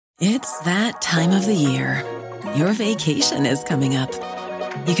It's that time of the year. Your vacation is coming up.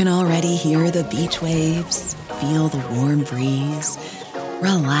 You can already hear the beach waves, feel the warm breeze,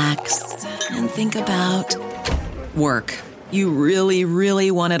 relax, and think about work. You really, really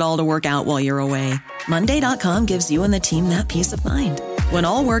want it all to work out while you're away. Monday.com gives you and the team that peace of mind. When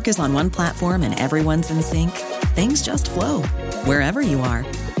all work is on one platform and everyone's in sync, things just flow. Wherever you are,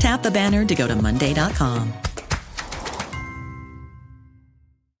 tap the banner to go to Monday.com.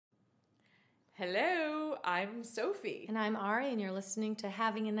 Hello, I'm Sophie. And I'm Ari, and you're listening to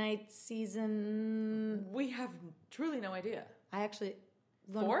Having a Night season... We have truly no idea. I actually...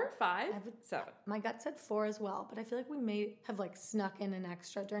 4, 5, 7. My gut said 4 as well, but I feel like we may have snuck in an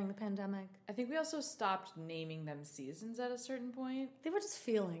extra during the pandemic. I think we also stopped naming them seasons at a certain point. They were just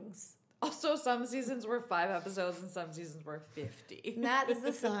feelings. Also, some seasons were 5 episodes and some seasons were 50. And that is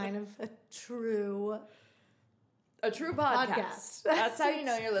the sign of a true podcast. That's how you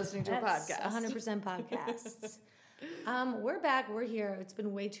know you're listening to a podcast. 100% podcasts. We're back. We're here. It's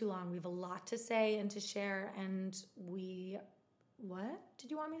been way too long. We have a lot to say and to share, and What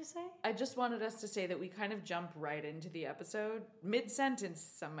did you want me to say? I just wanted us to say that we kind of jump right into the episode. Mid-sentence,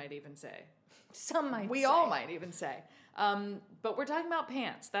 some might even say. We all might even say. But we're talking about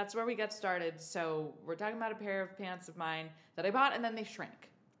pants. That's where we get started. So we're talking about a pair of pants of mine that I bought and then they shrank.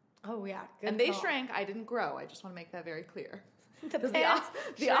 Oh, yeah. And they shrank. I didn't grow. I just want to make that very clear. The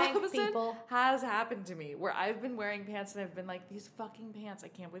opposite people. has happened to me where I've been wearing pants and I've been like, these fucking pants, I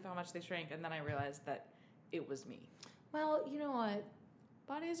can't believe how much they shrank. And then I realized that it was me. Well, you know what?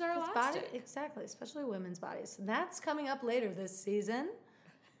 Bodies are elastic. Exactly, especially women's bodies. And that's coming up later this season.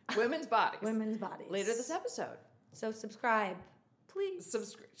 Women's bodies. Women's bodies. Later this episode. So subscribe, please.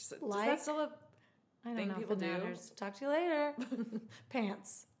 Like. Is that still a I don't thing know people if it do? matters. Talk to you later.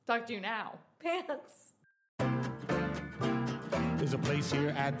 Pants. Talk to you now. Pants. There's a place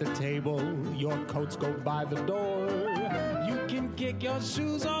here at the table. Your coats go by the door. You can kick your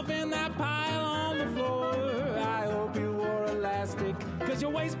shoes off in that pile on the floor. I hope you wore elastic, cause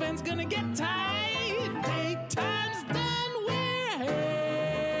your waistband's gonna get tight. Take time's done, we're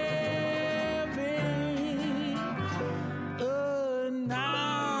having a night.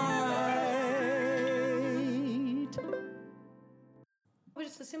 We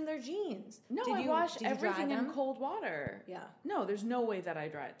just assume they're jeans. No, Did I you wash dry everything in them? cold water. Yeah. No, there's no way that I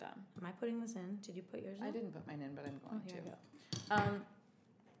dried them. Am I putting this in? Did you put yours in? I didn't put mine in, but I'm going Here we to.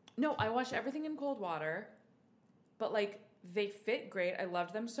 No, I wash everything in cold water, but they fit great. I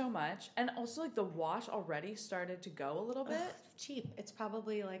loved them so much. And also the wash already started to go a little bit. Cheap. It's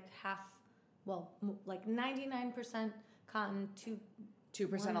probably half, 99% cotton, 2%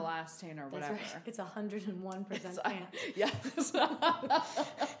 elastane or whatever. That's right. It's 101% pants. Yeah.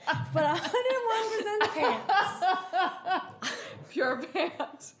 But 101% pants. Pure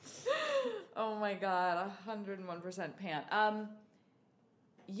pant. Oh my God, 101% pant.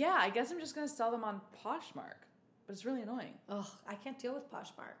 Yeah, I guess I'm just going to sell them on Poshmark, but it's really annoying. Ugh, I can't deal with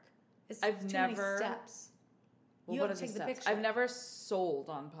Poshmark. It's I've too never. many steps. Well, You what have are to the take the steps? picture. I've never sold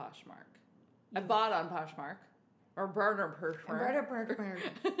on Poshmark. I bought on Poshmark. Or burner Poshmark.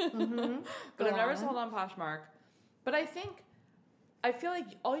 But I've never sold on Poshmark. But I feel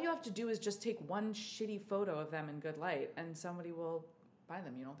like all you have to do is just take one shitty photo of them in good light and somebody will buy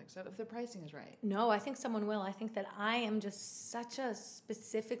them. You don't think so? If the pricing is right. No, I think someone will. I think that I am just such a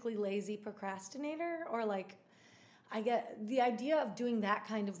specifically lazy procrastinator, or I get the idea of doing that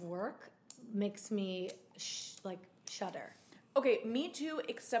kind of work makes me shudder. Okay, me too,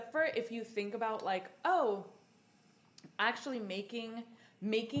 except for if you think about actually making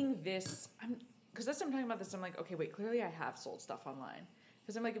this, because that's what I'm talking about this, I'm like, okay, wait, clearly I have sold stuff online.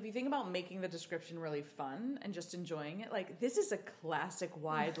 Because I'm like, if you think about making the description really fun and just enjoying it, this is a classic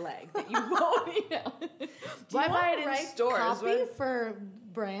wide leg that you won't, Why buy it in stores? Copy for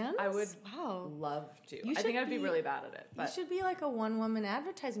brands? I would Wow. love to. You I think should I'd be really bad at it. But You should be like a one-woman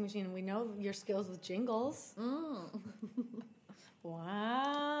advertising machine. We know your skills with jingles.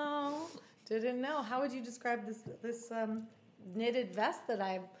 Wow. Didn't know. How would you describe this knitted vest that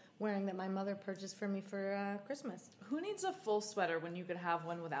I'm wearing that my mother purchased for me for Christmas? who needs a full sweater when you could have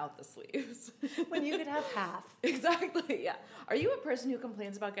one without the sleeves? When you could have half. Exactly, yeah. Are you a person who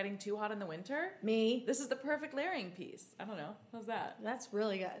complains about getting too hot in the winter? Me. This is the perfect layering piece. I don't know. How's that? That's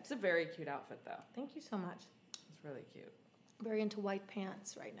really good. It's a very cute outfit, though. Thank you so much. It's really cute. Very into white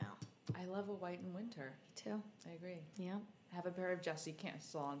pants right now. I love a white in winter. Me too. I agree. Yeah. I have a pair of Jessie Cam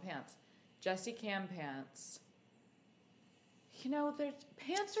salon pants. Jessie Cam pants. You know, their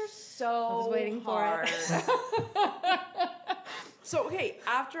pants are so I was waiting hard. for it. So, okay,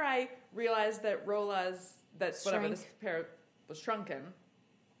 after I realized that Rola's, this pair was shrunken,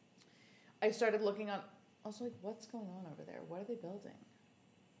 I started looking on. I was like, what's going on over there? What are they building?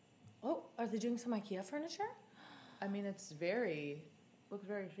 Oh, are they doing some IKEA furniture? I mean, looks very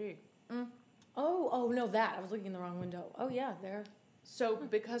chic. Oh, no, that. I was looking in the wrong window. Oh, yeah, there. So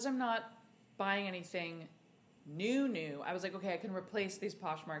because I'm not buying anything new, I was like, okay, I can replace these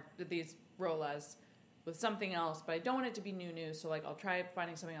these Rolas with something else, but I don't want it to be new. So like, I'll try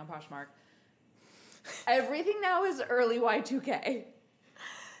finding something on Poshmark. Everything now is early Y2K.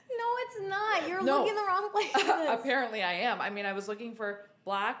 No, it's not. You're looking the wrong place. Apparently I am. I mean, I was looking for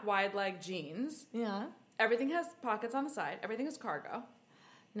black wide leg jeans. Yeah. Everything has pockets on the side. Everything is cargo.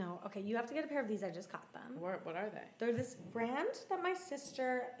 No, okay, you have to get a pair of these. I just got them. What are they? They're this brand that my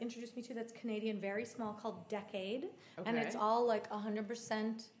sister introduced me to that's Canadian, very small, called Decade. Okay. And it's all like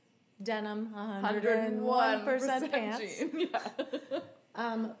 100% denim, 101% pants. Jean.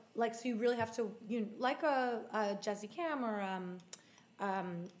 Yeah. Like, so you really have to, like a Jessie Cam or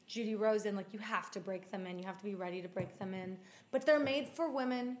Judy Rosen, like you have to break them in. You have to be ready to break them in. But they're made for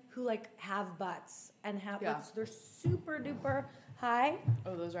women who like have butts and have like, they're super duper high.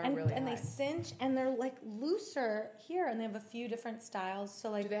 Oh, those are really high. And they cinch and they're like looser here, and they have a few different styles. So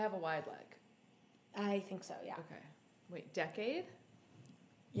like, do they have a wide leg? I think so. Yeah. Okay. Wait, Decade?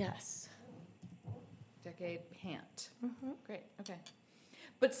 Yes. Decade pant. Mm-hmm. Great. Okay.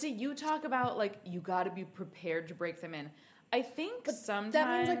 But see, you talk about like you got to be prepared to break them in. I think sometimes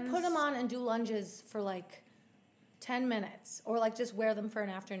that means like put them on and do lunges for like 10 minutes, or like just wear them for an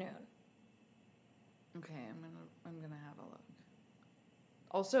afternoon. Okay, I'm gonna have a look.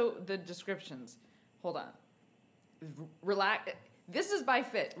 Also, the descriptions. Hold on. Relax. This is by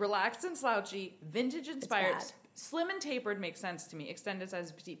Fit. Relaxed and slouchy, vintage inspired, slim and tapered makes sense to me. Extended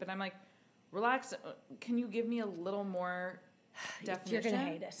size petite, but I'm like, relax. Can you give me a little more definition? You're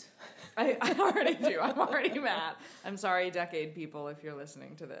gonna hate it. I already do. I'm already mad. I'm sorry, Decade people, if you're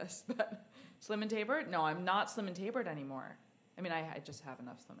listening to this. But slim and tapered? No, I'm not slim and tapered anymore. I mean, I just have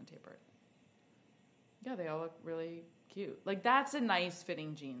enough slim and tapered. Yeah, they all look really cute. Like, that's a nice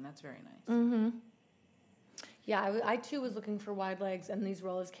fitting jean. That's very nice. Mm-hmm. Yeah, I too was looking for wide legs, and these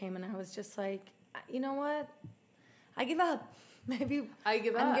rollers came, and I was just like, you know what? I give up. Maybe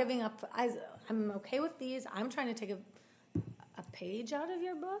I'm giving up. I'm okay with these. I'm trying to take a page out of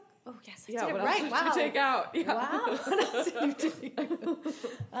your book. Oh yes, I did it right. Wow. What else did you take out? Yeah. Wow. What else did you take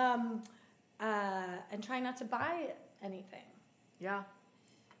out? And try not to buy anything. Yeah.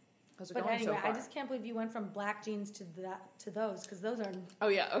 How's it but going anyway, so far? I just can't believe you went from black jeans to those, because those are. Oh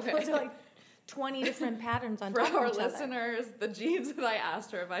yeah. Okay. Those are like 20 different patterns on For top our of each listeners, the jeans that I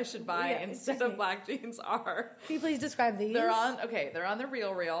asked her if I should buy instead of black jeans are. Can you please describe these? They're on the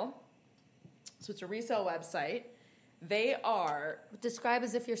RealReal. So it's a resale website. They are... Describe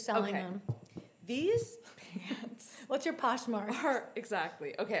as if you're selling them. These pants... What's your Poshmark?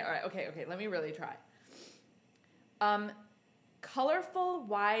 Exactly. Okay, all right, okay. Let me really try. Colorful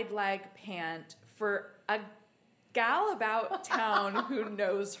wide leg pant for a gal about town who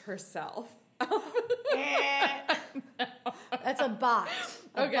knows herself. That's a bot.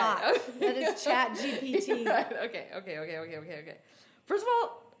 A bot. That is Chat GPT. Right. Okay. First of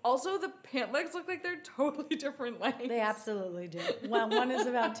all, also, the pant legs look like they're totally different lengths. They absolutely do. Well, one is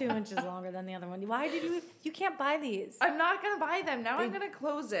about 2 inches longer than the other one. Why did you can't buy these? I'm not going to buy them. Now I'm going to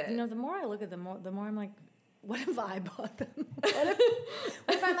close it. You know, the more I look at them, the more I'm like, what if I bought them? What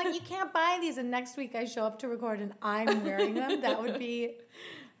if I'm like, you can't buy these, and next week I show up to record and I'm wearing them? That would be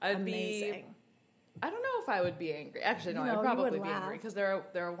amazing. I don't know if I would be angry. Actually, no, I'd probably be angry because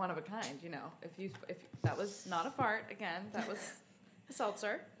they're one of a kind. You know, if that was not a fart again, that was a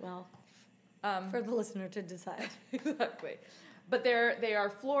seltzer. Well, for the listener to decide. Exactly. But they're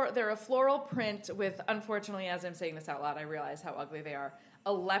a floral print with, unfortunately, as I'm saying this out loud, I realize how ugly they are.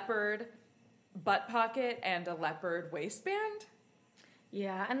 A leopard butt pocket and a leopard waistband.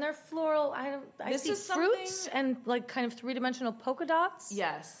 Yeah, and they're floral. I see fruits and like kind of 3-dimensional polka dots.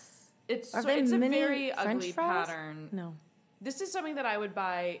 Yes. It's a very French ugly fries? pattern. No. This is something that I would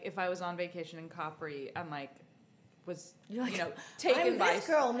buy if I was on vacation in Capri and was taken I'm by this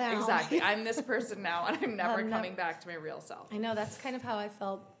girl now. Exactly. I'm this person now, and I'm never coming back to my real self. I know, that's kind of how I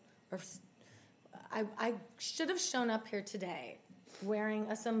felt. I should have shown up here today wearing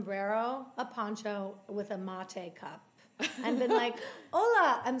a sombrero, a poncho with a mate cup, and been like,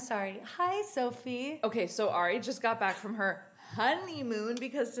 "Hola, I'm sorry. Hi, Sophie." Okay, so Ari just got back from her honeymoon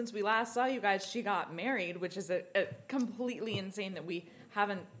because since we last saw you guys, she got married, which is a completely insane that we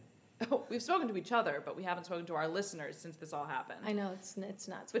haven't. We've spoken to each other, but we haven't spoken to our listeners since this all happened. I know, it's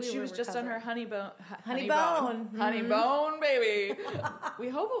nuts. But she was just on her honeybone. Honeybone, baby. We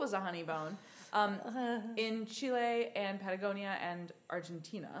hope it was a honeybone. in Chile and Patagonia and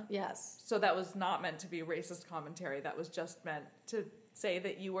Argentina. Yes. So that was not meant to be racist commentary. That was just meant to say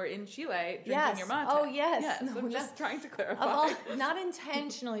that you were in Chile drinking your mate. Oh, yes. No, I'm just trying to clarify. Not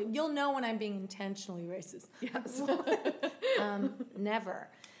intentionally. You'll know when I'm being intentionally racist. Yes. Never.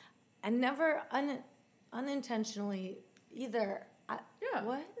 And never unintentionally either.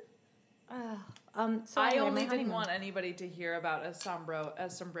 What? So I only didn't want anybody to hear about a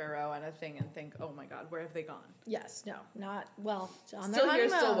sombrero and a thing and think, oh my God, where have they gone? Yes, no, not, well, on still their here,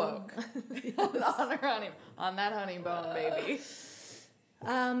 honeymoon. still woke. on that honeymoon, baby.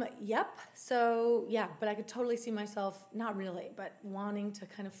 Yep. So, yeah, but I could totally see myself, not really, but wanting to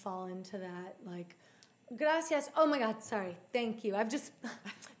kind of fall into that, like, gracias. Oh my God, sorry. Thank you. I've just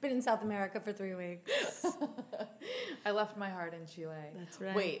been in South America for 3 weeks. I left my heart in Chile. That's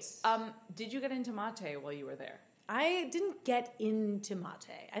right. Wait, did you get into mate while you were there? I didn't get into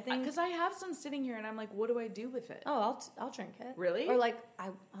mate. I think because I have some sitting here, and I'm like, what do I do with it? Oh, I'll drink it. Really? Or like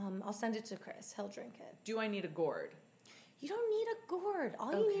I'll send it to Chris. He'll drink it. Do I need a gourd? You don't need a gourd.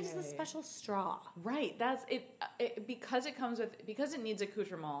 All you need is a special straw. Right. That's it. Because it needs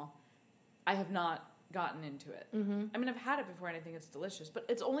accoutrement. I have not gotten into it. Mm-hmm. I mean, I've had it before, and I think it's delicious. But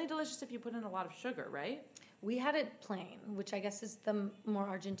it's only delicious if you put in a lot of sugar, right? We had it plain, which I guess is the more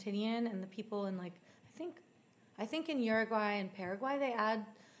Argentinian, and the people in like I think in Uruguay and Paraguay they add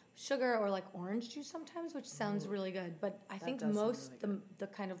sugar or like orange juice sometimes, which sounds really good. But I think most really the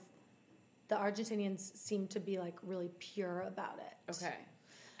kind of the Argentinians seem to be like really pure about it. Okay.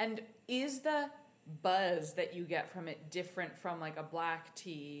 And is the buzz that you get from it different from like a black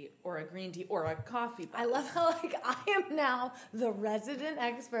tea or a green tea or a coffee buzz? I love how like I am now the resident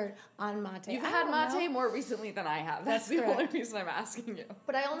expert on mate. You've had mate more recently than I have. That's the only reason I'm asking you.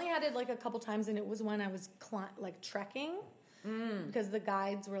 But I only had it like a couple times, and it was when I was like trekking. Because the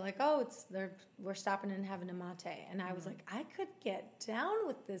guides were like, "Oh, we're stopping and having a mate," and I was like, "I could get down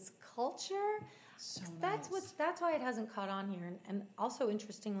with this culture." So that's why it hasn't caught on here. And also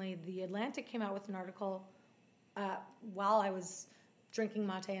interestingly, the Atlantic came out with an article while I was drinking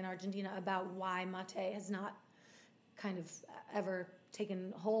mate in Argentina about why mate has not kind of ever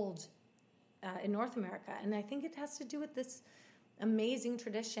taken hold in North America, and I think it has to do with this amazing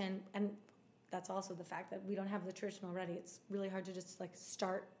tradition and. That's also the fact that we don't have the tradition already. It's really hard to just like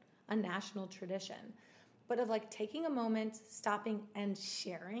start a national tradition. But of like taking a moment, stopping and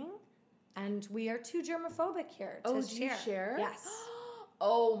sharing. And we are too germophobic here to share. You share? Yes.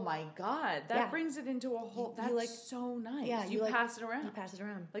 Oh my God. That brings it into a whole, that's so nice. Yeah, you pass it around. You pass it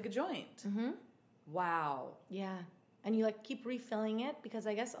around. Like a joint. Mm-hmm. Wow. Yeah. And you like keep refilling it because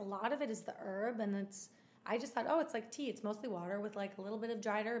I guess a lot of it is the herb and I just thought, it's like tea. It's mostly water with like a little bit of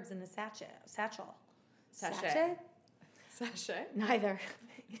dried herbs in a satchel. Sachet? Neither.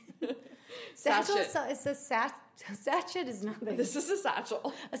 Satchel is a sachet is nothing. This is a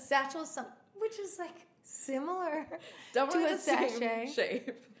satchel. A satchel is which is like similar Definitely to a sachet. Same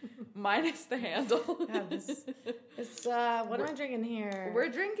shape, minus the handle. Yeah, what am I drinking here? We're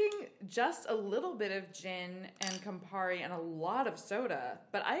drinking just a little bit of gin and Campari and a lot of soda.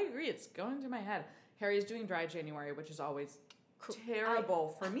 But I agree, it's going to my head. Harry's doing dry January, which is always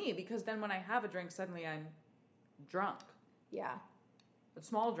terrible for me because then when I have a drink, suddenly I'm drunk. Yeah. A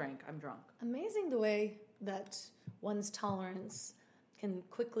small drink, I'm drunk. Amazing the way that one's tolerance can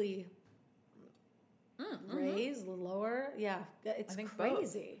quickly raise, lower. Yeah, it's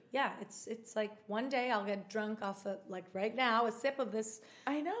crazy. Both. Yeah, it's like one day I'll get drunk off of, like right now, a sip of this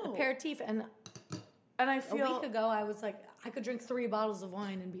aperitif. And I feel... a week ago I was like, I could drink 3 bottles of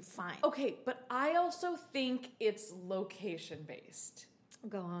wine and be fine. Okay, but I also think it's location-based.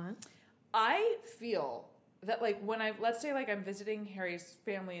 Go on. I feel that, like, when let's say, like, I'm visiting Harry's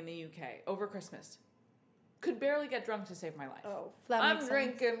family in the UK over Christmas, could barely get drunk to save my life. Oh, that makes sense. I'm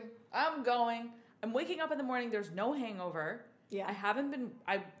drinking, I'm going, I'm waking up in the morning, there's no hangover. Yeah.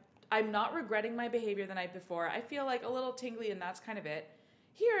 I'm not regretting my behavior the night before. I feel, like, a little tingly, and that's kind of it.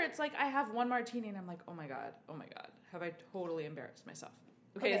 Here, it's like I have one martini, and I'm like, oh my God. Have I totally embarrassed myself?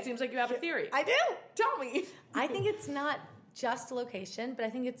 Okay, it seems like you have a theory. I do. Tell me. I think it's not just location, but I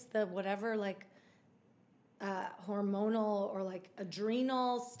think it's the whatever, like, hormonal or, like,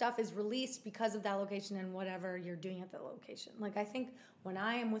 adrenal stuff is released because of that location and whatever you're doing at that location. Like, I think when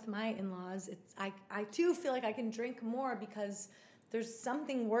I am with my in-laws, I too feel like I can drink more because there's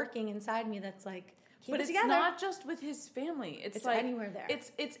something working inside me that's, like, but it's not just with his family. It's like anywhere there.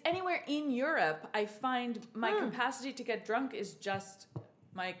 It's anywhere in Europe. I find my capacity to get drunk is just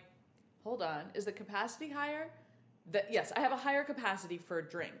my. Hold on, is the capacity higher? Yes, I have a higher capacity for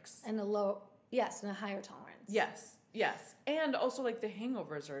drinks and a higher tolerance. Yes, Yes. And also, like, the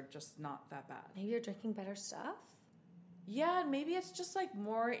hangovers are just not that bad. Maybe you're drinking better stuff? Yeah, maybe it's just, like,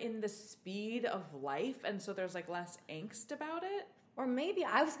 more in the speed of life, and so there's, like, less angst about it. Or maybe,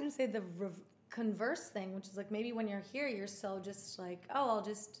 I was going to say the converse thing, which is, like, maybe when you're here, you're so just like, oh, I'll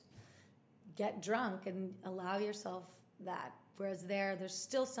just get drunk and allow yourself that. Whereas there's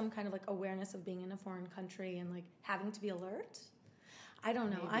still some kind of, like, awareness of being in a foreign country and, like, having to be alert. I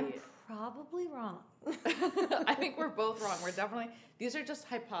don't know. Maybe. I'm probably wrong. I think we're both wrong. We're definitely, these are just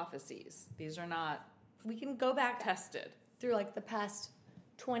hypotheses. These are not We can go back tested through, like, the past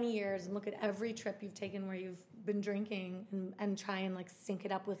 20 years and look at every trip you've taken where you've been drinking and try and, like, sync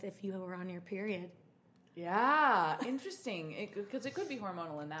it up with if you were on your period. Yeah, interesting. Because it could be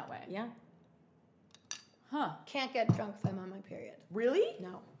hormonal in that way. Yeah. Huh. Can't get drunk if I'm on my period. Really?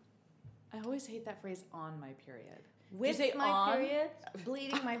 No. I always hate that phrase, on my period. With Do you say my on? period,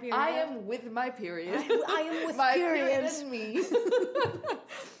 bleeding my period. I am with my period. I am with my period. period and me.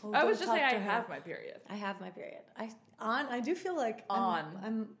 Oh, I don't was just talk saying I to her. have my period. I have my period. I do feel like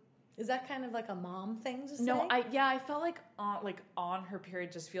I'm is that kind of like a mom thing to say? No, I felt like on her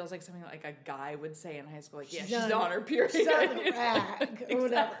period just feels like something like a guy would say in high school. Like, yeah, she's on her period. She's on the rag or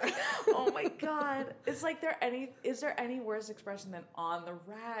whatever. Oh my god. It's like is there any worse expression than on the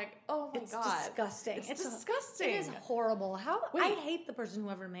rag? Oh my It's god. disgusting. It's disgusting. It is horrible. Wait. I hate the person who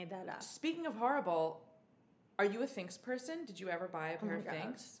ever made that up. Speaking of horrible, are you a Thinx person? Did you ever buy a pair of God.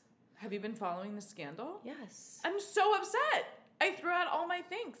 Thinx? Have you been following the scandal? Yes. I'm so upset. I threw out all my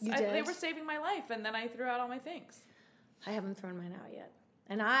Thinx. You did? They were saving my life, and then I threw out all my Thinx. I haven't thrown mine out yet.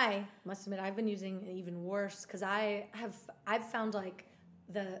 And I must admit, I've been using even worse because I've found, like,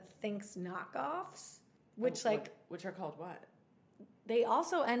 the Thinx knockoffs, which Which are called what? they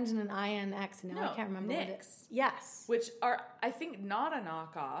also end in an INX, and now No, I can't remember what it Nix. is. Yes. Which are, I think, not a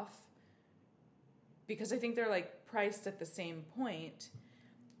knockoff, because I think they're, like, priced at the same point.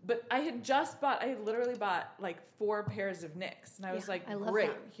 But I literally bought, like, 4 pairs of Nix. And I was like, I love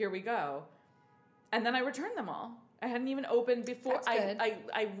great, them. here we go. And then I returned them all. I hadn't even opened before. That's good.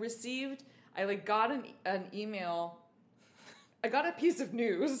 I got an email. I got a piece of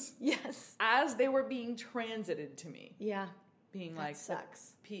news. Yes. As they were being transited to me. Yeah. Being That like,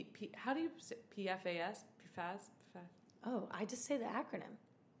 sucks. how do you say PFAS? PFAS? Oh, I just say the acronym.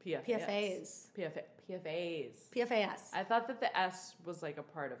 PFAS. PFAs. PFAs. PFAS. I thought that the S was like a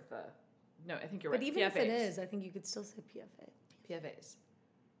part of the. No, I think you're right. But even PFAs. if it is, I think you could still say PFA. PFAs.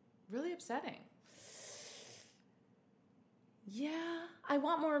 Really upsetting. Yeah, I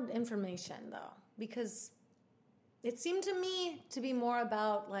want more information though, because it seemed to me to be more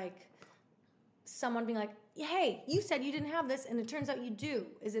about, like, someone being like, hey, you said you didn't have this, and it turns out you do.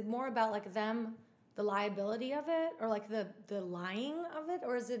 Is it more about, like, them, the liability of it, or, like, the lying of it,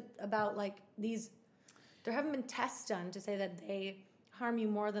 or is it about, like, there haven't been tests done to say that they harm you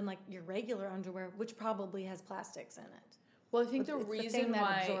more than, like, your regular underwear, which probably has plastics in it. Well, I think But the it's the reason thing that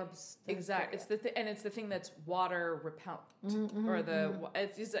why absorbs the exactly it's the thing that's water repellent or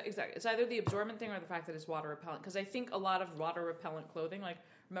it's either the absorbent thing or the fact that it's water repellent, because I think a lot of water repellent clothing, like,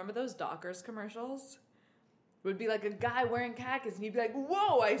 remember those Dockers commercials? Would be like a guy wearing khakis and he'd be like,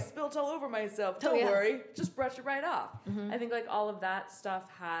 whoa, I spilt all over myself. Don't worry, just brush it right off. I think, like, all of that stuff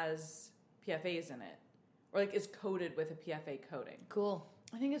has PFAs in it, or, like, is coated with a PFA coating. Cool.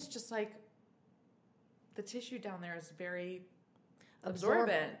 I think it's just like the tissue down there is very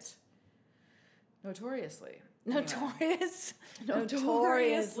absorbent. Notoriously. Notoriously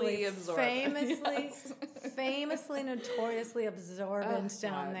absorbent. Famously notoriously absorbent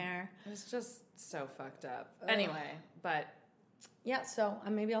down there. It's just so fucked up. Anyway, but yeah, so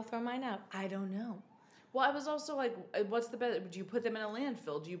maybe I'll throw mine out. I don't know. well, I was also like, what's the best? Do you put them in a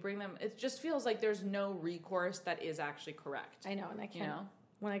landfill? Do you bring them? It just feels like there's no recourse that is actually correct. I know, and I can't. You know?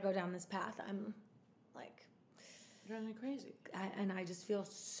 When I go down this path, I'm like, driving me crazy. and I just feel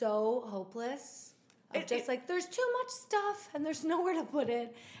so hopeless. Like, there's too much stuff, and there's nowhere to put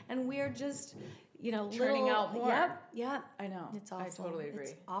it, and we're just, Turning out more. Yep. I know. It's awful. I totally agree.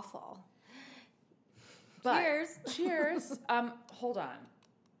 It's awful. But, Cheers. Cheers. Hold on.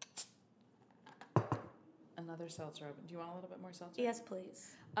 Another seltzer open. Do you want a little bit more seltzer? Yes, please.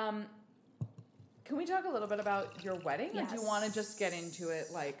 Can we talk a little bit about your wedding? Yes. Or do you want to just get into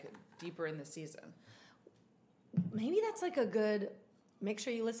it, like, deeper in the season? Maybe that's like a good. Make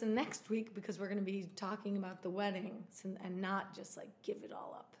sure you listen next week, because we're going to be talking about the wedding and not just, like, give it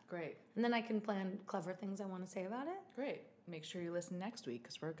all up. Great. And then I can plan clever things I want to say about it. Great. Make sure you listen next week,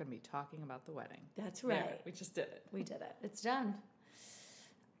 because we're going to be talking about the wedding. That's right. There, we just did it. We did it. It's done.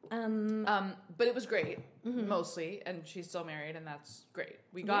 But it was great, mostly, and she's still married, and that's great.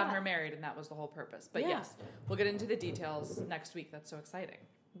 We got her married, and that was the whole purpose. But yes, we'll get into the details next week. That's so exciting.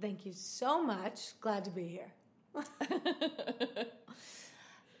 Thank you so much. Glad to be here.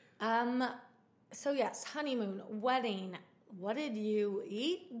 So yes, honeymoon, wedding. What did you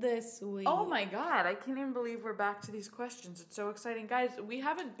eat this week? Oh my God, I can't even believe we're back to these questions. It's so exciting. Guys, we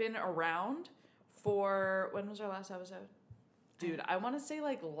haven't been around for, when was our last episode? Dude, I want to say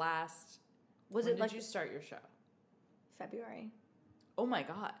like last, when did you start your show? February. Oh my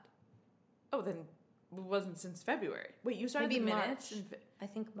God. Oh, then it wasn't since February. Wait, you started maybe the March. minutes? I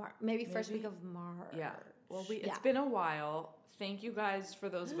think March. Maybe first week of March. Yeah. Well, it's been a while. Thank you guys for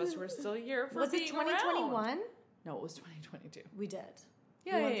those of us who are still here for Was it 2021? No, it was 2022. We did.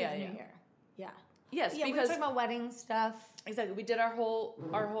 Yeah. Yes, because we're talking about wedding stuff. Exactly. We did our whole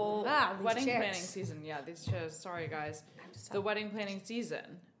wedding planning season. Yeah, these chairs. Sorry, guys. The wedding planning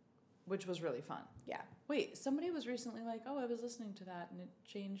season, which was really fun. Yeah. Wait, somebody was recently like, "Oh, I was listening to that, and it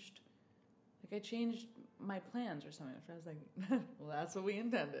changed. Like, I changed my plans or something." I was like, "Well, that's what we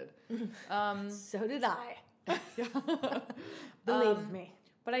intended." So did I. Believe me.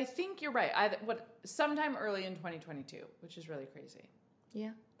 But I think you're right. Sometime early in 2022, which is really crazy.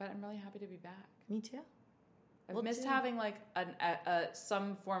 Yeah. But I'm really happy to be back. Me too. I've missed having like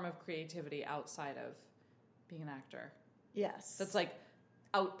some form of creativity outside of being an actor. Yes. That's like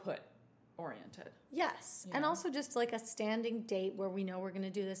output oriented. Yes. And also just like a standing date where we know we're going to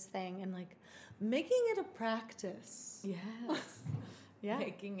do this thing and like making it a practice. Yes. Yeah.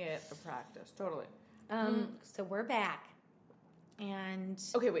 Making it a practice. Totally. So we're back. And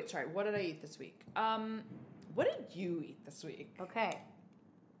okay, wait, sorry. What did I eat this week? What did you eat this week? Okay.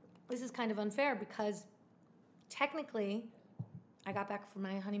 This is kind of unfair because technically I got back from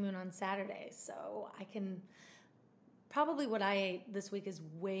my honeymoon on Saturday, so I can probably what I ate this week is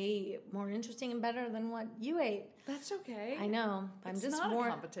way more interesting and better than what you ate. That's okay. I know. It's not a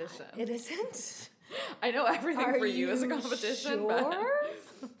competition. It isn't. I know everything for you is a competition. Sure?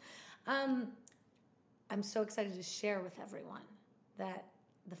 I'm so excited to share with everyone that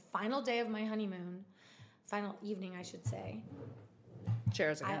the final day of my honeymoon, final evening, I should say.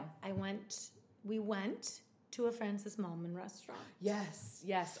 Cheers again. We went to a Francis Mallmann restaurant. Yes.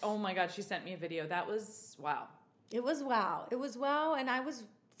 Oh my God, she sent me a video. That was wow. It was wow, and I was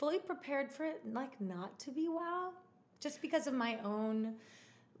fully prepared for it, like, not to be wow, just because of my own,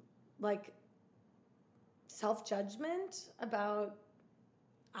 like, self-judgment about,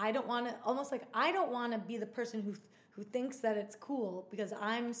 I don't want to be the person who thinks that it's cool because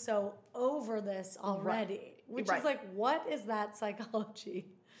I'm so over this already, which is like, what is that psychology?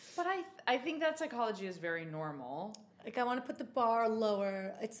 But I think that psychology is very normal. Like, I want to put the bar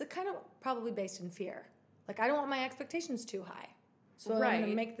lower. It's the kind of probably based in fear. Like, I don't want my expectations too high. So I'm going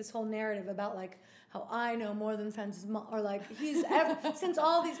to make this whole narrative about, like, how I know more than Francis Mallmann, or, like, since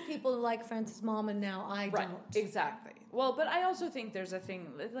all these people like Francis Mallmann now, I don't. Exactly. Well, but I also think there's a thing,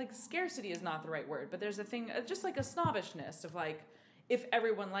 like, scarcity is not the right word, but there's a thing, just like a snobbishness of, like, if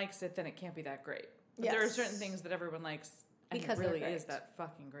everyone likes it, then it can't be that great. But there are certain things that everyone likes, and because it really is that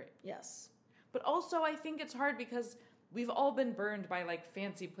fucking great. Yes. But also, I think it's hard because we've all been burned by, like,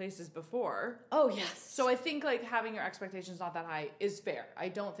 fancy places before. Oh, yes. So I think, like, having your expectations not that high is fair. I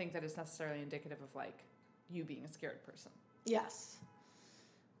don't think that it's necessarily indicative of, like, you being a scared person. Yes.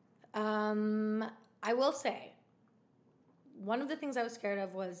 I will say, one of the things I was scared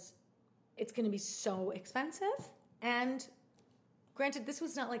of was it's going to be so expensive. And granted, this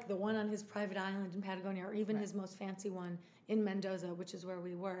was not, like, the one on his private island in Patagonia or even his most fancy one in Mendoza, which is where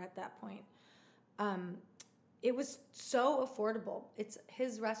we were at that point. It was so affordable. It's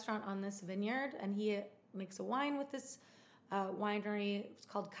his restaurant on this vineyard, and he makes a wine with this winery. It's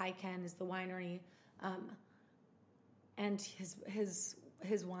called Kaiken is the winery. And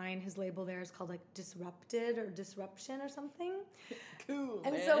his wine, his label there is called, like, Disrupted or Disruption or something. Cool,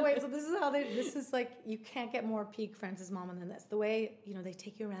 and man. so this is like, you can't get more peak Francis Mallmann than this. The way, they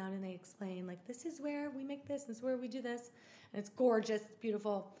take you around and they explain, like, this is where we make this, this is where we do this. And it's gorgeous, it's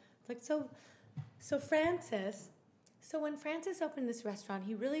beautiful. It's like, so Francis, when Francis opened this restaurant,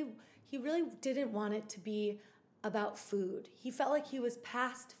 he really didn't want it to be about food. He felt like he was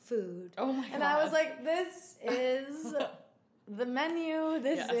past food. Oh my God. And I was like, this is the menu.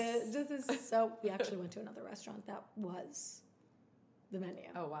 This is so. We actually went to another restaurant that was the menu.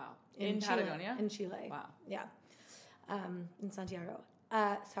 Oh wow! In Patagonia? In Chile. Wow. Yeah. In Santiago.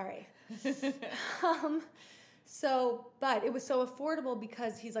 Sorry. But it was so affordable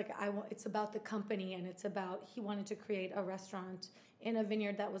because he's like, it's about the company, and he wanted to create a restaurant in a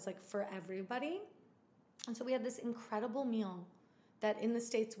vineyard that was, like, for everybody. And so we had this incredible meal that in the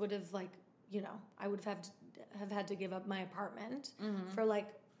States would have like, you know, I would have had to give up my apartment for like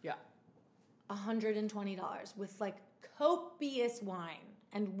 $120 with like copious wine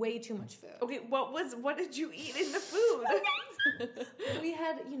and way too much food. Okay, what did you eat in the food? We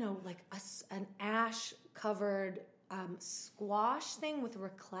had, you know, like an ash covered squash thing with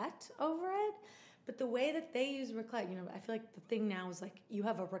raclette over it. But the way that they use raclette, you know, I feel like the thing now is like you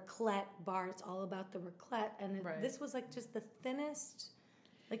have a raclette bar. It's all about the raclette. And this was like just the thinnest,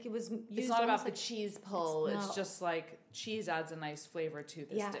 like it was used. It's not about like, the cheese pull. It's just like cheese adds a nice flavor to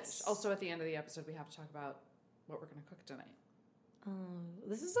this dish. Also, at the end of the episode, we have to talk about what we're going to cook tonight.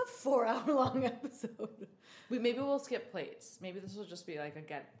 This is a 4-hour-long episode. Maybe we'll skip plates. Maybe this will just be like a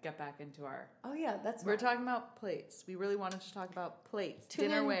get back into our... Oh, yeah, We're talking about plates. We really wanted to talk about plates.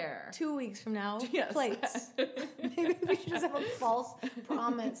 Dinnerware. 2 weeks from now, yes. Plates. Maybe we should just have a false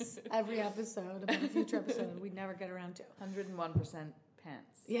promise every episode about a future episode we'd never get around to. 101%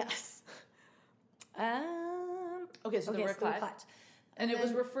 pants. Yes. Okay, so the raclette. And it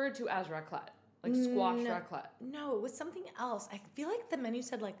was referred to as raclette. Like squash raclette. No, it was something else. I feel like the menu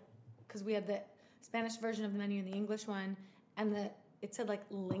said like, because we had the Spanish version of the menu and the English one, and it said like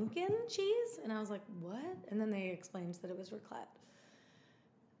Lincoln cheese, and I was like, what? And then they explained that it was raclette.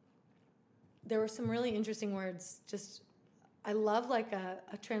 There were some really interesting words. Just, I love like a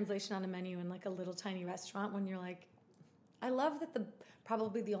translation on a menu in like a little tiny restaurant when you're like, I love that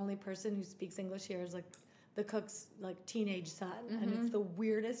probably the only person who speaks English here is like the cook's like teenage son, and it's the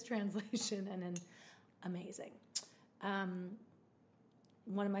weirdest translation and then amazing.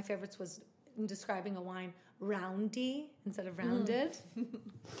 One of my favorites was in describing a wine, roundy instead of rounded.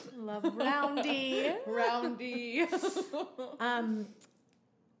 Love roundy. Roundy.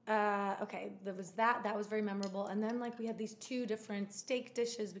 Okay, there was that. That was very memorable. And then like we had these 2 different steak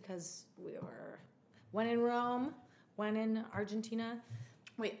dishes because we were one in Rome, one in Argentina.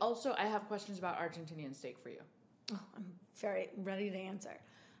 Wait, also, I have questions about Argentinian steak for you. Oh, I'm very ready to answer.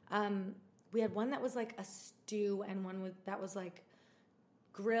 We had one that was like a stew and one that was like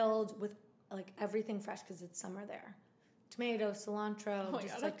grilled with like everything fresh because it's summer there. Tomato, cilantro. Oh my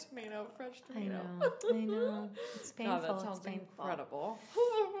just God, like tomato, fresh tomato. I know. It's painful. God, that sounds it's painful. incredible.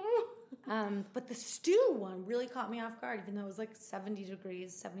 But the stew one really caught me off guard, even though it was like 70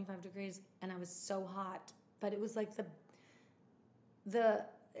 degrees, 75 degrees, and I was so hot. But it was like the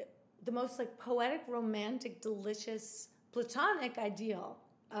most like poetic, romantic, delicious, platonic ideal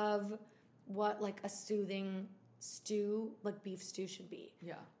of what like a soothing stew, like beef stew should be.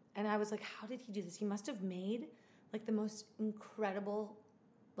 Yeah. And I was like, how did he do this? He must have made like the most incredible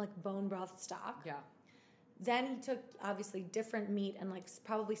like bone broth stock. Yeah. Then he took obviously different meat and like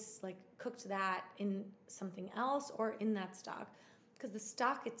probably like cooked that in something else or in that stock because the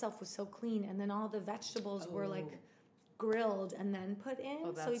stock itself was so clean, and then all the vegetables were like grilled and then put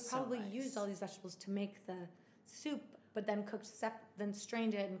in. So he probably used all these vegetables to make the soup, but then then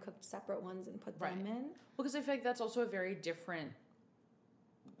strained it and cooked separate ones and put them in. Well, because I feel like that's also a very different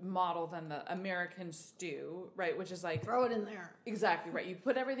model than the American stew, right? Which is like throw it in there. Exactly right. You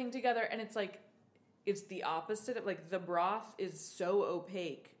put everything together, and it's like it's the opposite of like the broth is so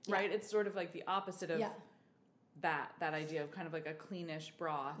opaque, right? It's sort of like the opposite of that idea of kind of like a cleanish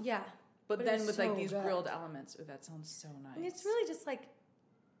broth. Yeah. But then with like these grilled elements. Oh, that sounds so nice. And it's really just like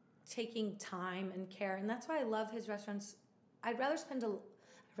taking time and care. And that's why I love his restaurants. I'd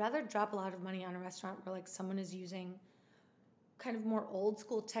rather drop a lot of money on a restaurant where like someone is using kind of more old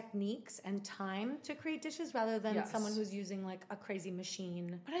school techniques and time to create dishes rather than someone who's using like a crazy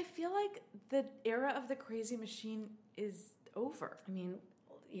machine. But I feel like the era of the crazy machine is over. I mean,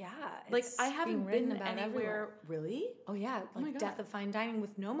 yeah. Like I haven't been anywhere. Everywhere. Really? Oh yeah. Like Death of Fine Dining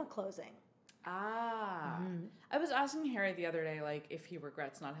with Noma closing. I was asking Harry the other day, like, if he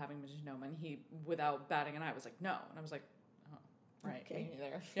regrets not having Mrs. Noma, and he, without batting an eye, was like, no. And I was like, oh, right, okay. Me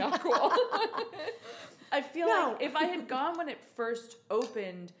neither. Yeah, cool. I feel like if I had gone when it first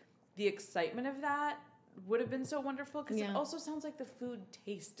opened, the excitement of that would have been so wonderful, because it also sounds like the food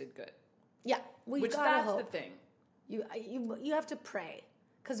tasted good. Yeah. Well, which that's hope. The thing. You have to pray,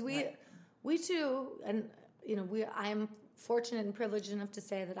 because we too, and, you know, I'm fortunate and privileged enough to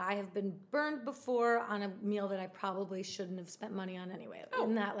say that I have been burned before on a meal that I probably shouldn't have spent money on anyway.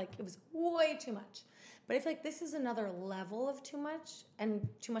 In that, like, it was way too much. But I feel like this is another level of too much and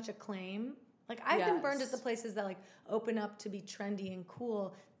too much acclaim. Like, I've been burned at the places that, like, open up to be trendy and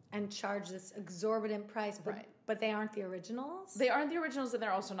cool and charge this exorbitant price, but they aren't the originals. They aren't the originals, and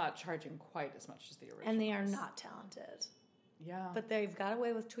they're also not charging quite as much as the originals. And they are not talented. Yeah. But they've got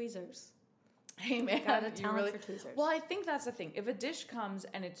away with tweezers. Hey man, got a talent for tweezers. Well, I think that's the thing. If a dish comes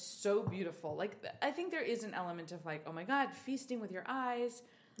and it's so beautiful, like I think there is an element of like, oh my God, feasting with your eyes.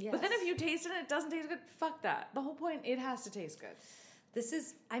 Yes. But then if you taste it and it doesn't taste good, fuck that. The whole point, it has to taste good. This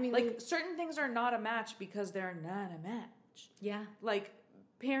is, I mean, like certain things are not a match because they're not a match. Yeah. Like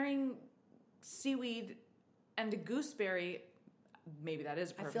pairing seaweed and a gooseberry, maybe that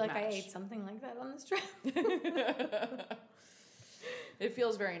is a perfect match. I feel like I ate something like that on this trip. It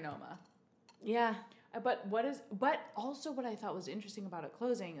feels very Noma. Yeah. But also what I thought was interesting about it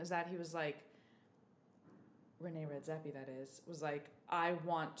closing is that he was like, Rene Redzepi, that is, was like, I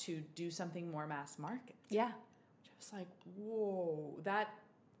want to do something more mass market. Yeah. Which I was like, whoa,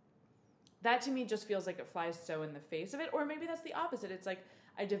 that to me just feels like it flies so in the face of it. Or maybe that's the opposite. It's like,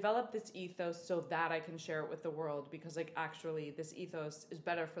 I developed this ethos so that I can share it with the world because like actually this ethos is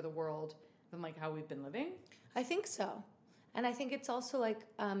better for the world than like how we've been living. I think so. And I think it's also like,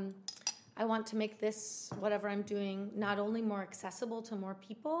 I want to make this, whatever I'm doing, not only more accessible to more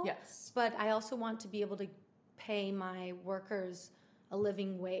people. Yes. But I also want to be able to pay my workers a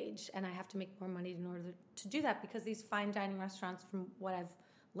living wage. And I have to make more money in order to do that because these fine dining restaurants, from what I've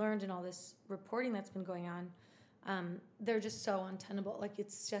learned in all this reporting that's been going on, they're just so untenable. Like,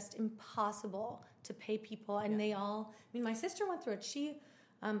 it's just impossible to pay people. And they all, I mean, my sister went through it. She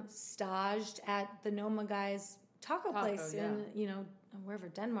staged at the Noma Guy's taco place in, wherever,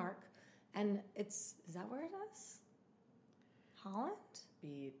 Denmark. And is that where it is? Holland?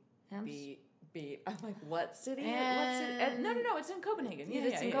 Beat. I'm like, what city? No, it's in Copenhagen. Yeah,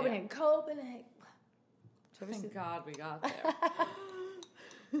 it's in Copenhagen. Yeah. Copenhagen. Thank God we got there.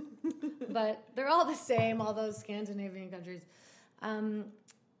 But they're all the same, all those Scandinavian countries.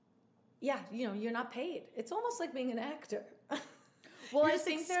 You're not paid. It's almost like being an actor. Well, I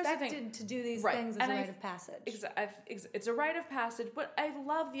think there's expected to do these things as a rite of passage. It's a rite of passage, but I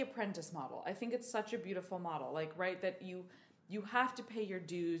love the apprentice model. I think it's such a beautiful model. Like, right, that you have to pay your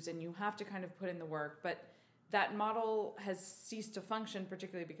dues and you have to kind of put in the work, but that model has ceased to function,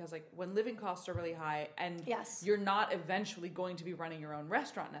 particularly because like when living costs are really high and you're not eventually going to be running your own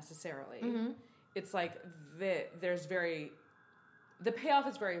restaurant necessarily. Mm-hmm. It's like the payoff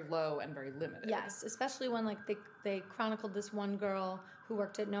is very low and very limited. Yes, especially when like they chronicled this one girl who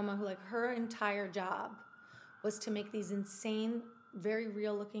worked at Noma who like her entire job was to make these insane, very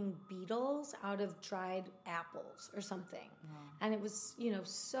real looking beetles out of dried apples or something. Wow. And it was,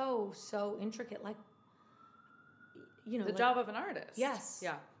 so intricate, like the job of an artist. Yes.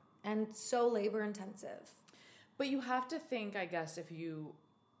 Yeah. And so labor intensive. But you have to think, I guess, if you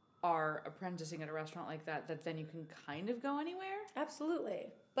are apprenticing at a restaurant like that then you can kind of go anywhere. Absolutely.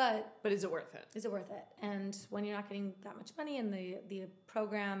 But is it worth it? Is it worth it? And when you're not getting that much money and the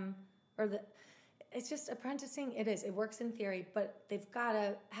program it's just apprenticing, it works in theory, but they've got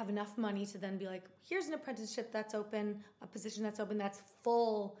to have enough money to then be like, here's an apprenticeship that's open, a position that's open, that's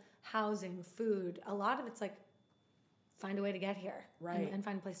full housing, food. A lot of it's like, find a way to get here. Right. And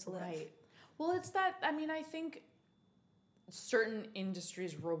find a place to live. Right. Well, it's that, I mean, I think certain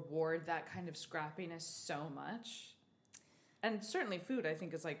industries reward that kind of scrappiness so much. And certainly food, I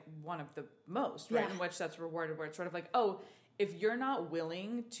think, is like one of the most, right? Yeah. In which that's rewarded, where it's sort of like, oh, if you're not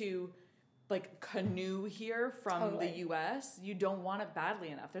willing to like canoe here from the US, you don't want it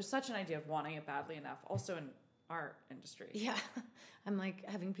badly enough. There's such an idea of wanting it badly enough, also in our industry. Yeah. I'm like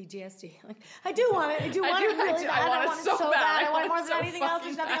having PTSD. Like, I do want it. I do want it really bad. I want it so bad. I want it more than anything else.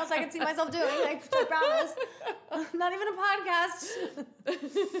 There's nothing else I can see myself doing. I promise. Not even a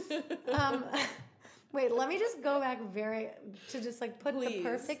podcast. Wait, let me just go back to just like put the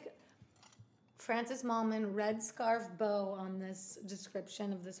perfect Francis Mallmann red scarf bow on this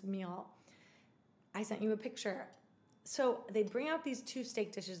description of this meal. I sent you a picture. So they bring out these 2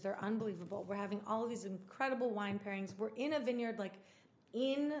 steak dishes. They're unbelievable. We're having all of these incredible wine pairings. We're in a vineyard, like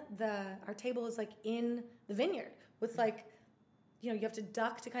our table is like in the vineyard with like, you have to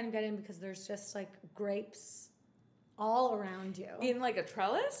duck to kind of get in because there's just like grapes all around you. In like a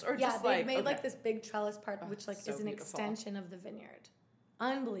trellis or just like... Yeah, they made like this big trellis part, which like so is an extension of the vineyard.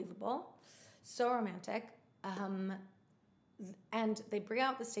 Unbelievable. So romantic. And they bring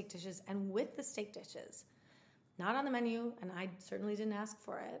out the steak dishes, and with the steak dishes, not on the menu, and I certainly didn't ask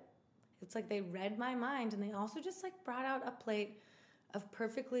for it, it's like they read my mind, and they also just like brought out a plate of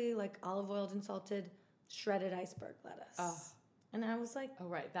perfectly like olive oiled and salted shredded iceberg lettuce. Oh. And I was like, oh,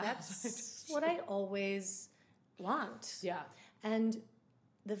 right. That's what I always want. Yeah. And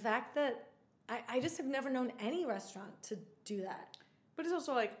the fact that I just have never known any restaurant to do that. But it's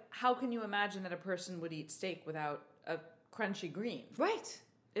also like, how can you imagine that a person would eat steak without a crunchy green? Right.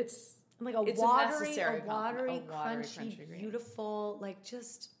 It's like a watery, crunchy, beautiful, like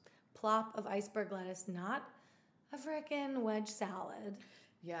just plop of iceberg lettuce, not a frickin' wedge salad.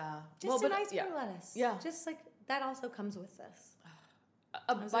 Yeah. Just an iceberg lettuce. Yeah. Just like that also comes with this.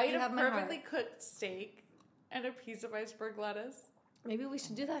 A bite of perfectly cooked steak and a piece of iceberg lettuce. Maybe we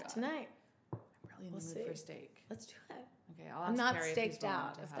should do that tonight. I'm really in the mood for steak. Let's do it. Okay, I'll ask I'm not Harry staked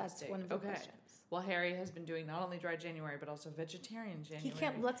out if that's one of your questions. Well, Harry has been doing not only dry January but also vegetarian January. He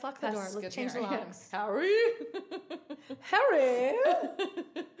can't. Let's lock the door. Let's change the locks. Harry. Harry.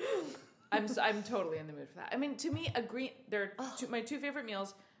 I'm totally in the mood for that. I mean, to me, my two favorite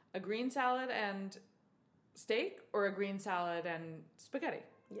meals: a green salad and steak, or a green salad and spaghetti.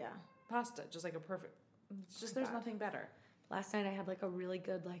 Yeah. Pasta, just like a perfect. It's just there's nothing better. Last night I had like a really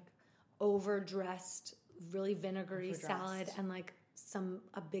good like overdressed, really vinegary salad and like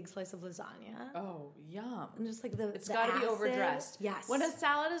a big slice of lasagna. Oh, yum. And just like it's got to be overdressed. Yes. When a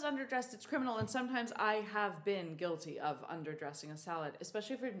salad is underdressed, it's criminal. And sometimes I have been guilty of underdressing a salad,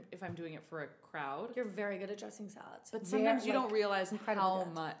 especially if I'm doing it for a crowd. You're very good at dressing salads. But sometimes you don't realize how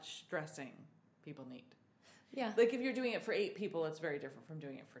much dressing people need. Yeah. Like if you're doing it for 8 people, it's very different from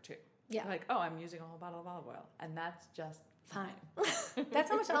doing it for 2. Yeah. Like, oh, I'm using a whole bottle of olive oil. And that's just fine. That's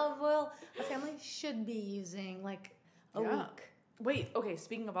how much olive oil a family should be using, like a week. Wait, okay,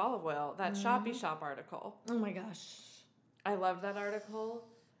 speaking of olive oil, that Shoppy Shop article. Oh my gosh. I loved that article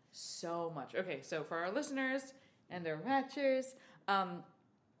so much. Okay, so for our listeners and their watchers,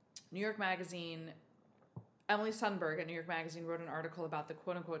 New York Magazine, Emily Sundberg at New York Magazine wrote an article about the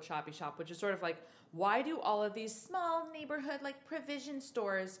quote-unquote Shoppy Shop, which is sort of like, why do all of these small neighborhood, like, provision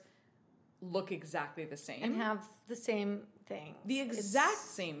stores look exactly the same? And have the same thing. The exact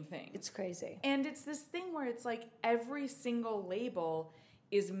same thing. It's crazy. And it's this thing where it's like every single label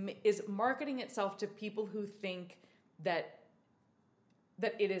is marketing itself to people who think that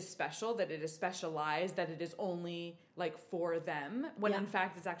it is special, that it is specialized, that it is only like for them, when in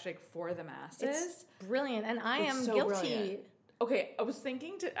fact it's actually like for the masses. It's brilliant, and I am so guilty. Brilliant. Okay,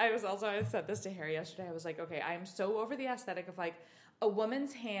 I said this to Harry yesterday. I was like, okay, I am so over the aesthetic of like a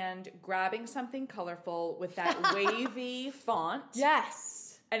woman's hand grabbing something colorful with that wavy font.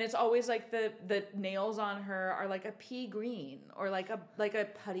 Yes. And it's always like the nails on her are like a pea green or like a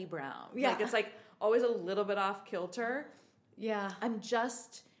putty brown. Yeah. Like it's like always a little bit off kilter. Yeah. And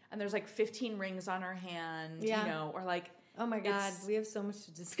there's like 15 rings on her hand, you know, or like, oh my God, we have so much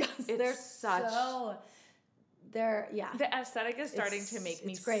to discuss. The aesthetic is starting to make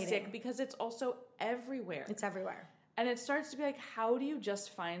me sick because it's also everywhere. It's everywhere. And it starts to be like, how do you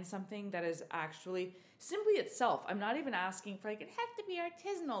just find something that is actually simply itself? I'm not even asking for like, it has to be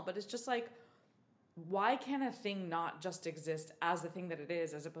artisanal, but it's just like, why can a thing not just exist as the thing that it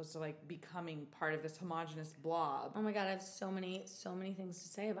is, as opposed to like becoming part of this homogenous blob? Oh my God, I have so many things to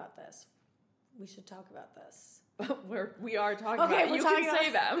say about this. We should talk about this. we are talking about it. You can say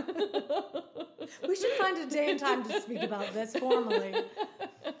them. We should find a day and time to speak about this formally.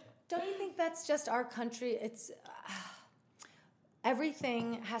 Don't you think that's just our country? It's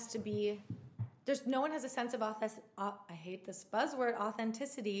everything has to be. No one has a sense of I hate this buzzword,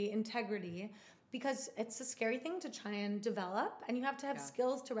 authenticity, integrity, because it's a scary thing to try and develop, and you have to have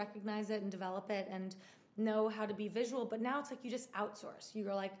skills to recognize it and develop it and know how to be visual. But now it's like you just outsource.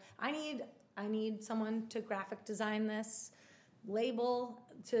 You're like, I need someone to graphic design this label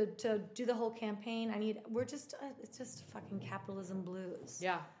to do the whole campaign. It's just fucking capitalism blues.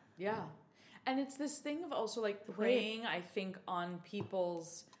 Yeah. Yeah. And it's this thing of also like preying, I think, on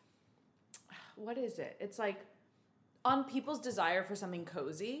people's, what is it? It's like on people's desire for something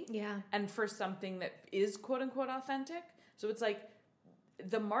cozy. Yeah. And for something that is quote unquote authentic. So it's like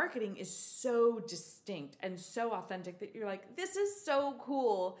the marketing is so distinct and so authentic that you're like, this is so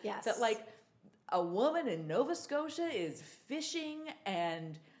cool. Yes. That like a woman in Nova Scotia is fishing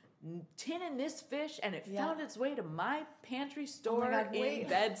and tinning this fish, and it found its way to my pantry store in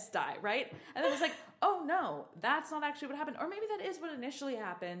Bed-Stuy, right? And then it's like, oh no, that's not actually what happened. Or maybe that is what initially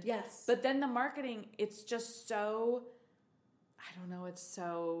happened. Yes. But then the marketing, it's just so, I don't know, it's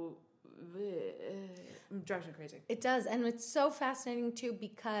so, it drives me crazy. It does, and it's so fascinating too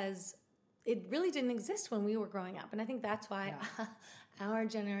because it really didn't exist when we were growing up, and I think that's why our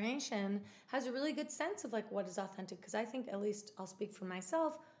generation has a really good sense of like what is authentic, because I think, at least I'll speak for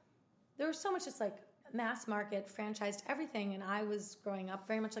myself, there was so much just like mass market, franchised everything, and I was growing up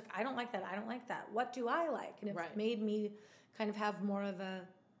very much like, I don't like that, what do I like? And it made me kind of have more of a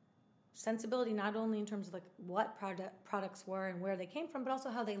sensibility, not only in terms of like what products were and where they came from, but also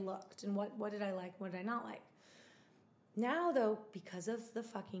how they looked and what did I like, what did I not like. Now, though, because of the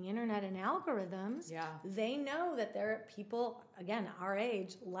fucking internet and algorithms, they know that there are people, again, our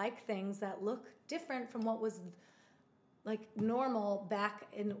age, like things that look different from what was like normal back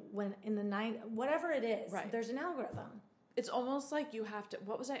in the 90s, whatever it is. Right. There's an algorithm. It's almost like you have to,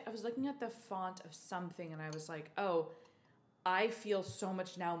 what was I was looking at the font of something and I was like, oh, I feel so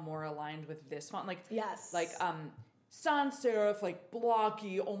much now more aligned with this font. Like, yes. Like, sans serif, like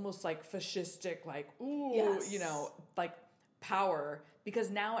blocky, almost like fascistic, like, ooh, yes. you know, like power.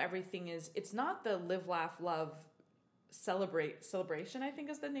 Because now everything is, it's not the live, laugh, love, celebration, I think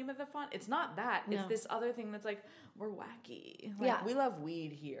is the name of the font. It's not that. No. It's this other thing that's like, we're wacky. Like, we love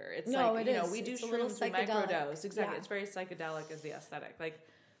weed here. It's like, you know, we do shrooms, we microdose. Exactly. Yeah. It's very psychedelic as the aesthetic. Like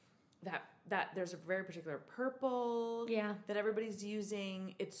that there's a very particular purple that everybody's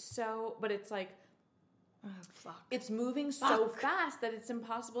using. It's so, but it's like, it's moving so fast that it's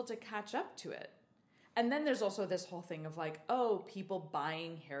impossible to catch up to it. And then there's also this whole thing of like, oh, people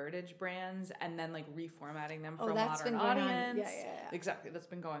buying heritage brands and then like reformatting them for a modern audience. Yeah. Exactly. That's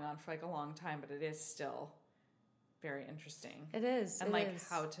been going on for like a long time, but it is still very interesting. It is. And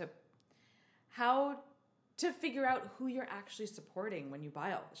how to figure out who you're actually supporting when you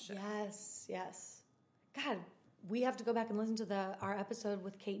buy all this shit. Yes. God, we have to go back and listen to our episode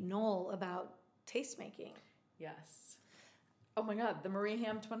with Kate Knoll about tastemaking. Yes. Oh my God, the Marie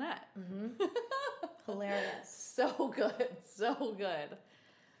Antoinette. Mm-hmm. Hilarious. So good.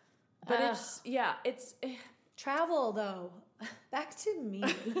 But it's travel though. Back to me.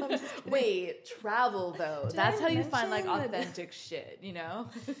 Wait, travel though. That's how you find like authentic shit, you know?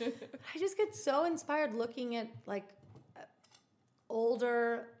 I just get so inspired looking at like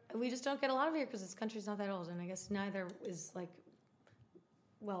older. We just don't get a lot of it here because this country's not that old, and I guess neither is like.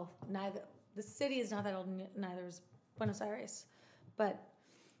 Well, neither the city is not that old. Neither is Buenos Aires, but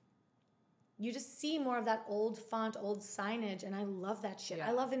you just see more of that old font, old signage, and I love that shit. Yeah.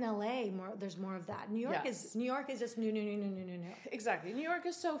 I love in LA more. There's more of that. New York is just new. Exactly. New York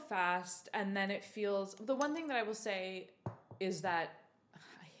is so fast, and then it feels. The one thing that I will say is that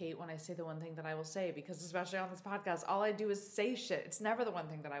I hate when I say the one thing that I will say because especially on this podcast, all I do is say shit. It's never the one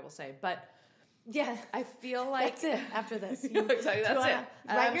thing that I will say, but. Yeah, I feel like that's it. After this, exactly. That's it.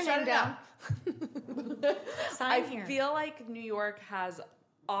 Write your name down. Sign here. I feel like New York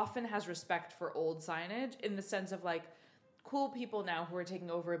often has respect for old signage in the sense of like cool people now who are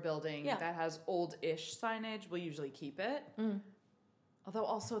taking over a building that has old-ish signage will usually keep it. Mm. Although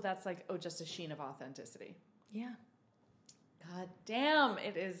also that's like just a sheen of authenticity. Yeah. God damn,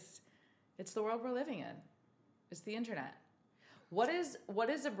 it's the world we're living in. It's the internet. What is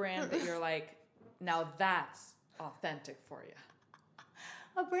a brand that you're like, now that's authentic for you?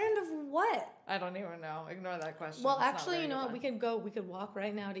 A brand of what? I don't even know. Ignore that question. Well, actually, you know what? We could walk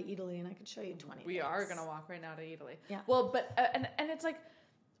right now to Italy and I could show you 20 We are going to walk right now to Italy. Yeah. Well, but, and it's like,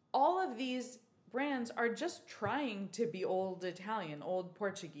 all of these brands are just trying to be old Italian, old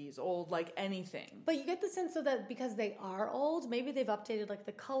Portuguese, old like anything. But you get the sense of that because they are old, maybe they've updated like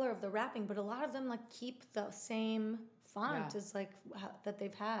the color of the wrapping, but a lot of them like keep the same font as like that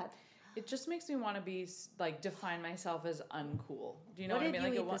they've had. It just makes me want to be like define myself as uncool. Do you know what I mean?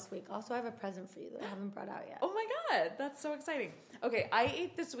 What did you eat this week? Also, I have a present for you that I haven't brought out yet. Oh my God, that's so exciting. Okay, I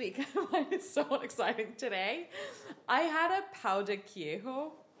ate this week. Mine is so exciting today. I had a pão de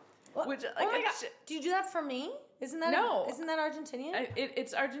queijo, which like oh my God. Do you do that for me? Isn't that Argentinian?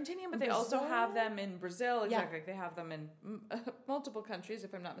 It's Argentinian, but they also have them in Brazil. Exactly, they have them in multiple countries,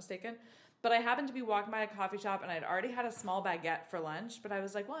 if I'm not mistaken. But I happened to be walking by a coffee shop, and I'd already had a small baguette for lunch, but I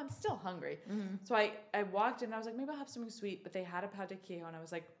was like, well, I'm still hungry. Mm-hmm. So I walked in, and I was like, maybe I'll have something sweet. But they had a pão de queijo, and I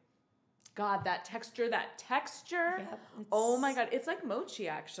was like, God, that texture. Yep, oh, my God. It's like mochi,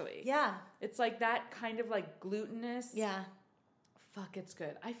 actually. Yeah. It's like that kind of like glutinous. Yeah. Fuck, it's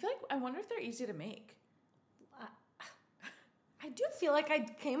good. I wonder if they're easy to make. I do feel like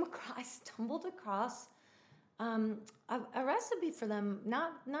I stumbled across a recipe for them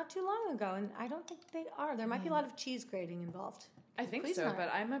not too long ago, and I don't think they are. There might be a lot of cheese grating involved. I think so,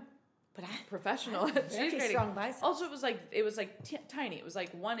 but I'm a professional at cheese grating. Strong biceps. Also, it was like tiny. It was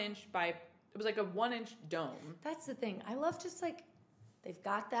like 1 inch by. It was like a 1 inch dome. That's the thing. I love just like they've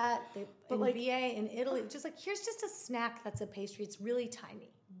got that. In BA in Italy, just like here's just a snack that's a pastry. It's really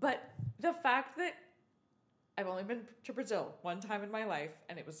tiny. But the fact that I've only been to Brazil one time in my life,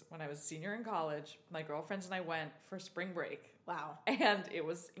 and it was when I was a senior in college. My girlfriends and I went for spring break. Wow. And it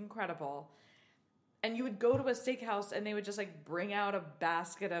was incredible. And you would go to a steakhouse, and they would just, like, bring out a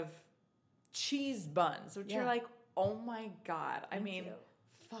basket of cheese buns, which you're like, oh, my God. I mean,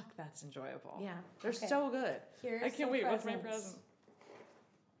 fuck, that's enjoyable. Yeah. They're so good. Here's I can't wait. What's my present?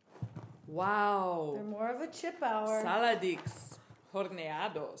 Wow. They're more of a chip hour. Saladix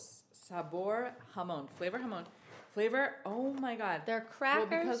horneados. Sabor jamón. Flavor jamón. Flavor, oh my God. They're crackers.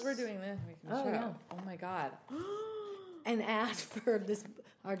 Well, because we're doing this, we can show. Yeah. Oh my God. an ad for this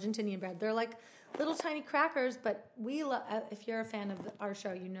Argentinian bread. They're like little tiny crackers, but we love. If you're a fan of our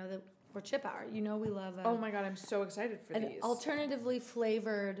show, you know that we're Chip Hour. You know we love. Oh my God, I'm so excited for these. Alternatively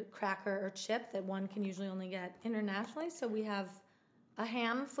flavored cracker or chip that one can usually only get internationally. So we have a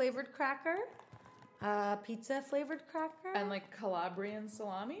ham flavored cracker, a pizza flavored cracker, and like Calabrian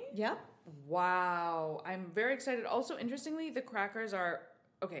salami. Yep. Wow, I'm very excited. Also, interestingly, the crackers are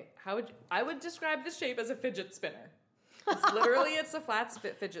okay. I would describe this shape as a fidget spinner. It's a flat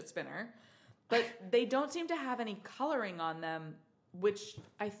fidget spinner, but they don't seem to have any coloring on them, which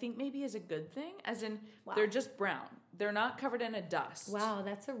I think maybe is a good thing. As in, they're just brown. They're not covered in a dust. Wow,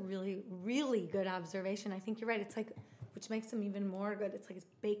 that's a really, really good observation. I think you're right. It's like, which makes them even more good. It's like it's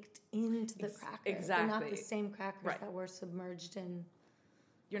baked into the cracker. Exactly. They're not the same crackers that were submerged in.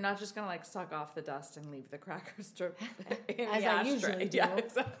 You're not just going to like suck off the dust and leave the crackers in as the I ashtray. usually do. Yeah,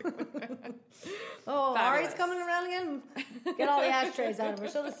 exactly. Oh, Ari's coming around again. Get all the ashtrays out of her.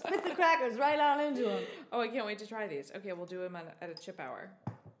 She'll just spit the crackers right on into them. Oh, I can't wait to try these. Okay, we'll do them at a Chip Hour.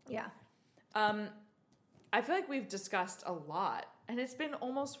 Yeah. I feel like we've discussed a lot, and it's been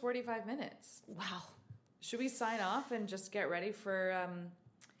almost 45 minutes. Wow. Should we sign off and just get ready for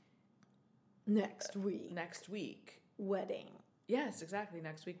next week? Next week. Wedding. Yes, exactly.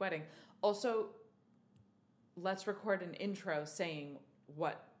 Next week, wedding. Also, let's record an intro saying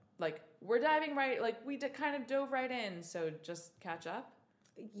what, like, we're diving right, like, we kind of dove right in, so just catch up.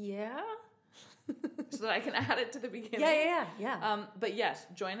 Yeah. So that I can add it to the beginning. Yeah. But yes,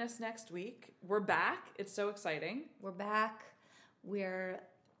 join us next week. We're back. It's so exciting. We're back. We're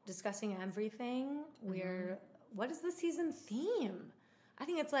discussing everything. What is the season theme? I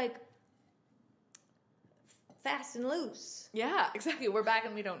think it's like fast and loose. Yeah, exactly. We're back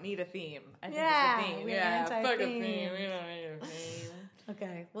and we don't need a theme. I think it's a theme. Yeah, fuck a theme. We don't need a theme.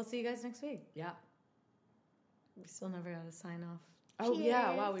 Okay, we'll see you guys next week. Yeah. We still never got to sign off. Oh, cheers.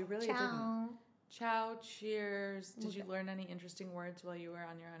 Yeah. Wow, we really Ciao. didn't. Ciao, cheers. Did you learn any interesting words while you were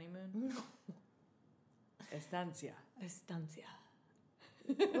on your honeymoon? No. Estancia.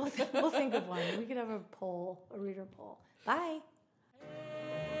 We'll think of one. We could have a reader poll. Bye.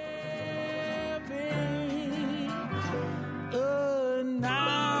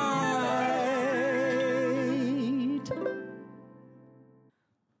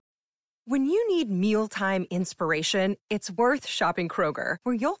 When you need mealtime inspiration, it's worth shopping Kroger,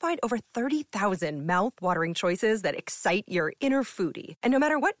 where you'll find over 30,000 mouth-watering choices that excite your inner foodie. And no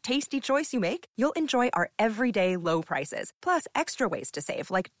matter what tasty choice you make, you'll enjoy our everyday low prices, plus extra ways to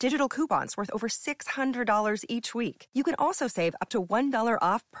save, like digital coupons worth over $600 each week. You can also save up to $1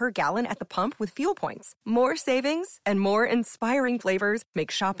 off per gallon at the pump with fuel points. More savings and more inspiring flavors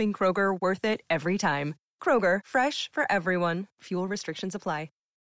make shopping Kroger worth it every time. Kroger, fresh for everyone. Fuel restrictions apply.